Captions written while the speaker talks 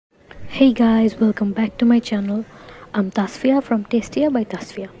Hey guys, welcome back to my channel. I'm Tasfia from Tastia by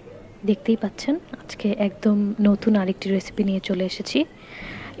Tasfia. দেখতেই পাচ্ছেন আজকে একদম নতুন আরেকটি রেসিপি নিয়ে চলে এসেছি।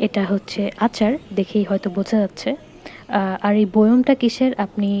 এটা হচ্ছে আচার, দেখেই হয়তো বোঝা যাচ্ছে। আর এই বয়মটা কিসের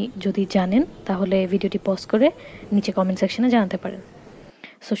আপনি যদি জানেন তাহলে ভিডিওটি পজ করে নিচে কমেন্ট সেকশনে জানাতে পারেন।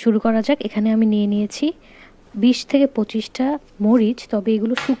 সো শুরু করা যাক। এখানে আমি নিয়ে নিয়েছি 20 থেকে 25টা মরিচ, তবে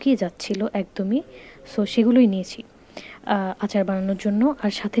এগুলো শুকিয়ে যাচ্ছিল একদমই, সো সেগুলোই নিয়েছি আচার বানানোর জন্য।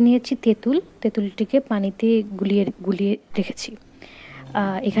 আর সাথে নিয়েছি তেঁতুলটিকে পানিতে গুলিয়ে রেখেছি।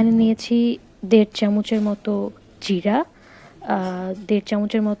 এখানে নিয়েছি 1.5 চামচের মতো জিরা, 1.5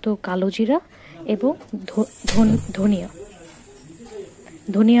 চামচের মতো কালো জিরা এবং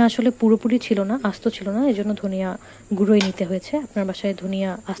ধনিয়া আসলে পুরোপুরি ছিল না, আস্ত ছিল না, এই জন্য ধনিয়া গুঁড়োই নিতে হয়েছে। আপনার বাসায় ধনিয়া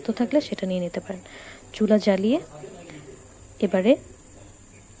আস্ত থাকলে সেটা নিয়ে নিতে পারেন। চুলা জ্বালিয়ে এবারে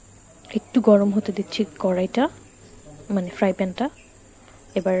একটু গরম হতে দিচ্ছি কড়াইটা, মানে ফ্রাই প্যানটা।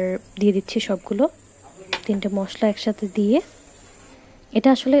 এবার দিয়ে দিচ্ছি সবগুলো 3টে মশলা একসাথে দিয়ে। এটা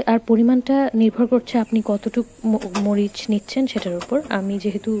আসলে আর পরিমাণটা নির্ভর করছে আপনি কতটুকু মরিচ নিচ্ছেন সেটার উপর। আমি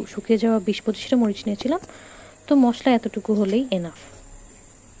যেহেতু শুকিয়ে যাওয়া 20-25টা মরিচ নিয়েছিলাম, তো মশলা এতটুকু হলেই এনাফ।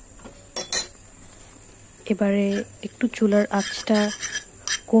 এবারে একটু চুলার আঁচটা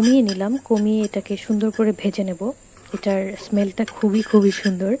কমিয়ে নিলাম, কমিয়ে এটাকে সুন্দর করে ভেজে নেব। এটার স্মেলটা খুবই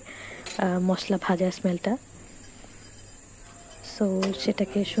সুন্দর, মশলা ভাজা স্মেলটা। সো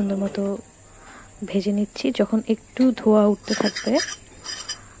সেটাকে সুন্দর মতো ভেজে নিচ্ছি। যখন একটু ধোয়া উঠতে থাকবে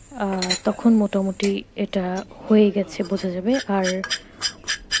তখন মোটামুটি এটা হয়ে গেছে বোঝা যাবে। আর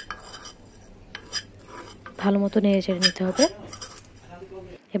ভালো মতো নেড়ে চেড়ে নিতে হবে।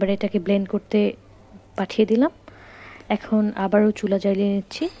 এবার এটাকে ব্লেন্ড করতে পাঠিয়ে দিলাম। এখন আবারও চুলা জ্বালিয়ে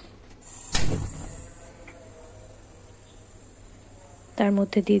নিচ্ছি। তার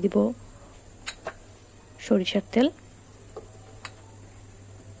মধ্যে দিয়ে দিব সরিষার তেল।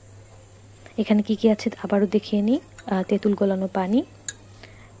 এখানে কি আছে আবারও দেখিয়ে নিই। তেঁতুল গলানো পানি,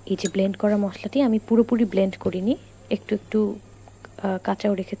 এই যে ব্লেন্ড করা মশলাটি, আমি পুরোপুরি ব্লেন্ড করিনি, একটু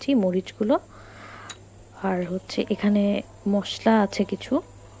কাঁচাও রেখেছি মরিচগুলো। আর হচ্ছে এখানে মশলা আছে কিছু,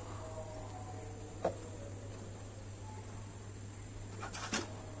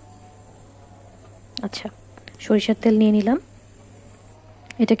 আচ্ছা সরিষার তেল নিয়ে নিলাম।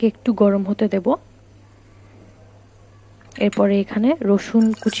 এটাকে একটু গরম হতে দেব। এরপরে এখানে রসুন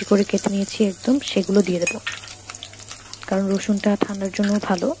কুচি করে কেটে নিয়েছি একদম, সেগুলো দিয়ে দেব, কারণ রসুনটা ঠান্ডার জন্য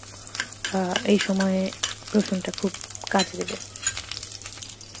ভালো। এই সময়ে রসুনটা খুব কাজে দেবে।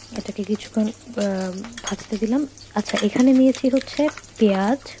 এটাকে কিছুক্ষণ ভাজতে দিলাম। আচ্ছা এখানে নিয়েছি হচ্ছে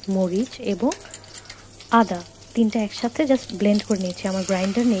পেঁয়াজ, মরিচ এবং আদা, 3টা একসাথে জাস্ট ব্লেন্ড করে নিয়েছি। আমার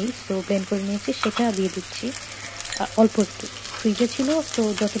গ্রাইন্ডার নেই, তো ব্লেন্ড করে নিয়েছি, সেটা দিয়ে দিচ্ছি অল্প একটু। ফ্রিজে ছিল, তো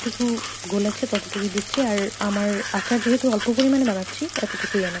যতটুকু গলেছে ততটুকুই দিচ্ছি। আর আমার আচার যেহেতু অল্প পরিমাণে বানাচ্ছি,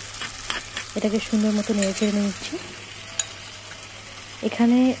 ততটুকুই আনা। এটাকে সুন্দর মতো নেড়ে চেড়ে নিচ্ছি।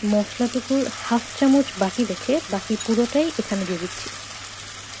 এখানে মশলাটুকুর 1/2 চামচ বাকি রেখে বাকি পুরোটাই এখানে দিয়ে দিচ্ছি।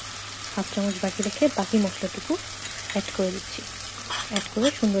 1/2 চামচ বাকি রেখে বাকি মশলাটুকু অ্যাড করে দিচ্ছি। অ্যাড করে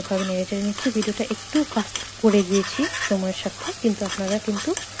সুন্দরভাবে নেড়ে চেড়ে নিচ্ছি। ভিডিওটা একটু কাট করে গিয়েছি সময়ের সাথে, কিন্তু আপনারা কিন্তু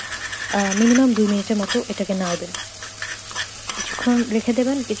মিনিমাম 2 মিনিটের মতো এটাকে নাড়বেন। কিছুক্ষণ রেখে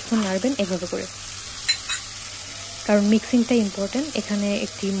দেবেন, কিছুক্ষণ নাড়বেন এভাবে করে, কারণ মিক্সিংটা ইম্পর্টেন্ট। এখানে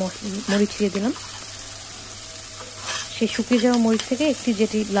একটি মরিচ দিয়ে দিলাম, সেই শুকিয়ে যাওয়া মরিচ থেকে একটি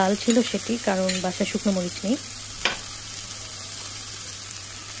যেটি লাল ছিল সেটি, কারণ বাসায় শুকনো মরিচ নেই।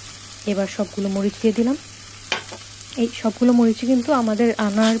 এবার সবগুলো মরিচ দিয়ে দিলাম। এই সবগুলো মরিচই কিন্তু আমাদের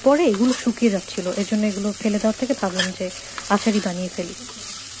আনার পরে এগুলো শুকিয়ে যাচ্ছিল, এর জন্য এগুলো ফেলে দেওয়ার থেকে ভাবলাম যে আচারই বানিয়ে ফেলি।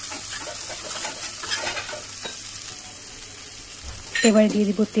 এবারে দিয়ে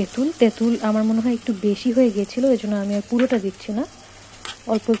দিব তেঁতুল আমার মনে হয় একটু বেশি হয়ে গিয়েছিল, এই জন্য আমি আর পুরোটা দিচ্ছি না,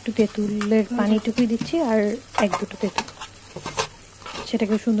 অল্প একটু তেঁতুলের পানিটুকুই দিচ্ছি। আর 1-2টো তেঁতুল,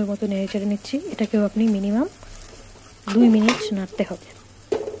 সেটাকেও সুন্দর মতো নেড়ে চেড়ে নিচ্ছি। এটাকেও আপনি মিনিমাম 2 মিনিট নাড়তে হবে।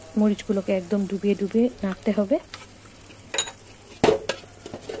 মরিচগুলোকে একদম ডুবিয়ে নাড়তে হবে।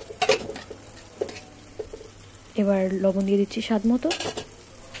 এবার লবণ দিয়ে দিচ্ছি স্বাদ মতো।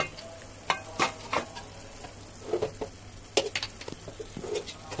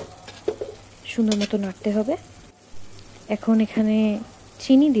 সুন্দর মতো নাড়তে হবে। এখন এখানে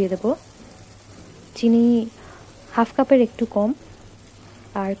চিনি দিয়ে দেব। চিনি 1/2 কাপের একটু কম,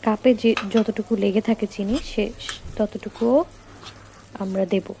 আর কাপে যে যতটুকু লেগে থাকে চিনি সে ততটুকুও আমরা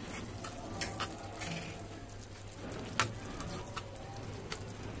দেব।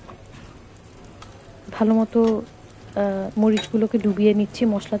 ভালো মতো মরিচগুলোকে ডুবিয়ে নিচ্ছি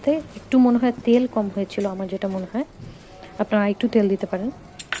মশলাতে। একটু মনে হয় তেল কম হয়েছিল আমার, যেটা মনে হয়, আপনারা একটু তেল দিতে পারেন।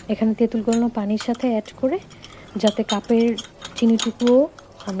 এখানে তেঁতুল গলানো পানির সাথে অ্যাড করে, যাতে কাপের চিনিটুকুও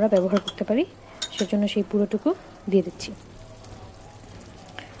আমরা ব্যবহার করতে পারি, সেজন্য সেই পুরোটুকু দিয়ে দিচ্ছি।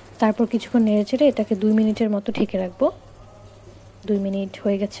 তারপর কিছুক্ষণ নেড়ে চেড়ে এটাকে 2 মিনিটের মতো ঢেকে রাখবো। 2 মিনিট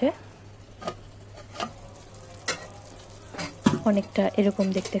হয়ে গেছে, অনেকটা এরকম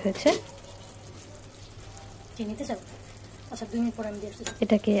দেখতে হয়েছে।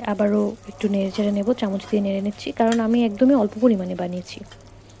 এটাকে আবারও একটু নেড়ে চেড়ে নেব, চামচ দিয়ে নেড়ে নিচ্ছি, কারণ আমি একদমই অল্প পরিমাণে বানিয়েছি।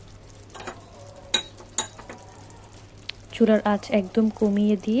 চুলার আঁচ একদম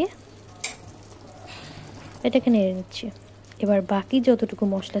কমিয়ে দিয়ে এটাকে নেড়ে নিচ্ছি। এবার বাকি যতটুকু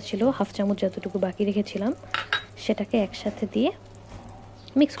মশলা ছিল, হাফ চামচ যতটুকু বাকি রেখেছিলাম, সেটাকে একসাথে দিয়ে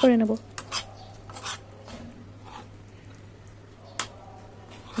মিক্স করে নেব।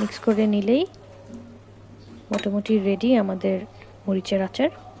 মিক্স করে নিলেই মোটামুটি রেডি আমাদের মরিচের আচার।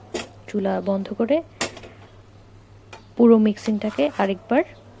 চুলা বন্ধ করে পুরো মিক্সিংটাকে আরেকবার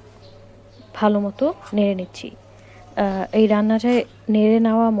ভালো মতো নেড়ে নিচ্ছি। এই রান্নাটায় নেড়ে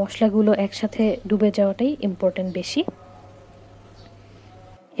নেওয়া মশলাগুলো একসাথে ডুবে যাওয়াটাই ইম্পর্টেন্ট বেশি।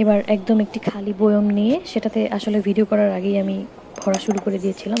 এবার একদম একটি খালি বয়ম নিয়ে, সেটাতে আসলে ভিডিও করার আগেই আমি ভরা শুরু করে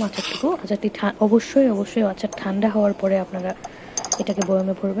দিয়েছিলাম আচারটুকু। আচারটি অবশ্যই আচার ঠান্ডা হওয়ার পরে আপনারা এটাকে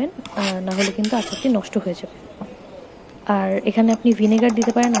বয়মে ভরবেন, না হলে কিন্তু আচারটি নষ্ট হয়ে যাবে। আর এখানে আপনি ভিনেগার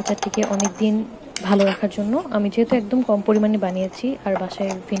দিতে পারেন আচারটিকে অনেক দিন ভালো রাখার জন্য। আমি যেহেতু একদম কম পরিমাণে বানিয়েছি আর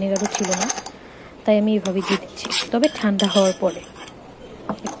বাসায় ভিনেগারও ছিল না, তাই আমি এভাবে দিয়ে দিচ্ছি। তবে ঠান্ডা হওয়ার পরে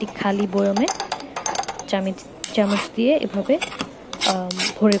একটি খালি বয়মে চামচ দিয়ে এভাবে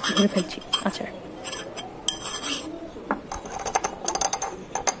ভরে ফেলছি আচার।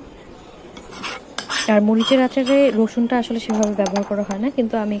 আর মরিচের আচারে রসুনটা আসলে সেভাবে ব্যবহার করা হয় না,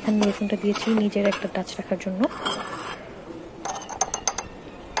 কিন্তু আমি এখানে রসুনটা দিয়েছি নিজের একটা টাচ রাখার জন্য।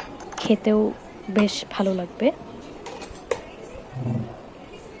 খেতেও বেশ ভালো লাগবে।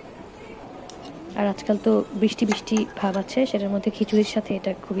 আর আজকাল তো বৃষ্টি বৃষ্টি ভাব আছে, সেটার মধ্যে খিচুড়ির সাথে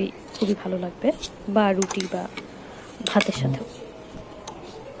এটা খুবই ভালো লাগবে, বা রুটি বা ভাতের সাথেও।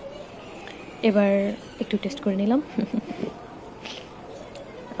 এবার একটু টেস্ট করে নিলাম।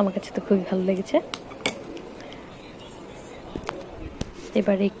 আমার কাছে তো খুবই ভালো লেগেছে।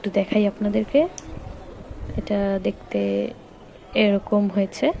 এবারে একটু দেখাই আপনাদেরকে। এটা দেখতে এরকম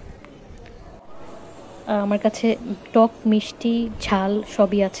হয়েছে। আমার কাছে টক, মিষ্টি, ঝাল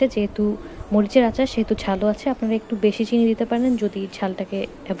সবই আছে। যেহেতু মরিচের আচার, সেহেতু ঝালও আছে। আপনারা একটু বেশি চিনি দিতে পারেন যদি ঝালটাকে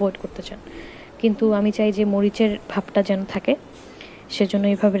অ্যাভয়েড করতে চান, কিন্তু আমি চাই যে মরিচের ভাবটা যেন থাকে, সেজন্য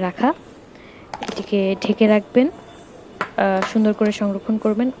এইভাবে রাখা। এটিকে ঢেকে রাখবেন, সুন্দর করে সংরক্ষণ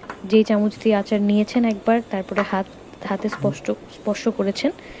করবেন। যেই চামচ দিয়ে আচার নিয়েছেন একবার, তারপরে হাতে স্পর্শ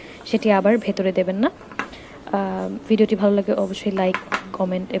করেছেন, সেটি আবার ভেতরে দেবেন না। ভিডিওটি ভালো লাগে অবশ্যই লাইক,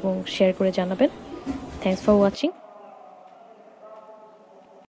 কমেন্ট এবং শেয়ার করে জানাবেন। Thanks for watching.